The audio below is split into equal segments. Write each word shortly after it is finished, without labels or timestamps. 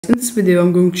In this video,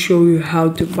 I'm going to show you how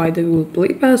to buy the Google Play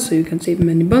Pass so you can save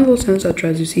many bundles and such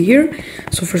as you see here.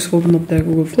 So first open up the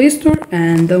Google Play Store,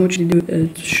 and then what you do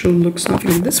it should look something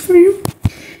like this for you.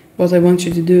 What I want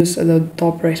you to do is at the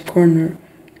top right corner,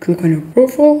 click on your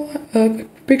profile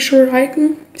picture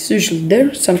icon. It's usually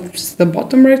there. Sometimes it's the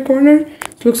bottom right corner.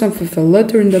 It looks something with a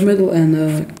letter in the middle and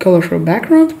a colorful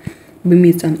background. We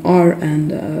meet an R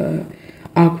and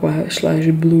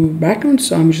aqua/blue background,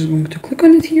 so I'm just going to click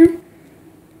on it here.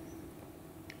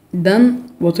 Then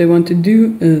what I want to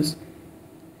do is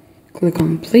click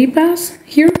on Play Pass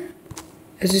here.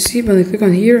 As you see, when I click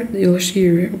on here, you'll see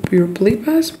your Play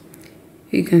Pass.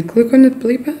 You can click on it,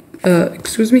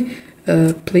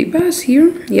 Play Pass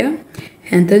here, yeah.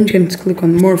 And then you can click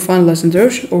on More Fun, Less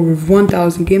Interruption, over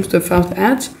 1,000 games without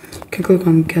ads. You can click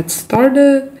on Get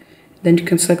Started. Then you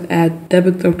can select Add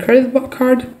Debit or Credit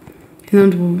Card.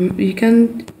 And you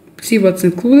can see what's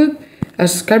included. A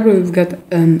subscriber will get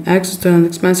access to an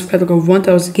expansive catalog of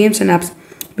 1,000 games and apps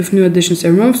with new additions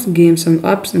every month. Games and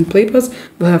apps and Play Pass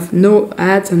will have no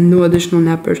ads and no additional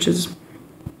app purchases.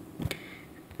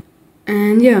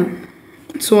 And yeah,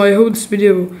 so I hope this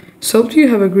video helped you.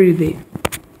 Have a great day.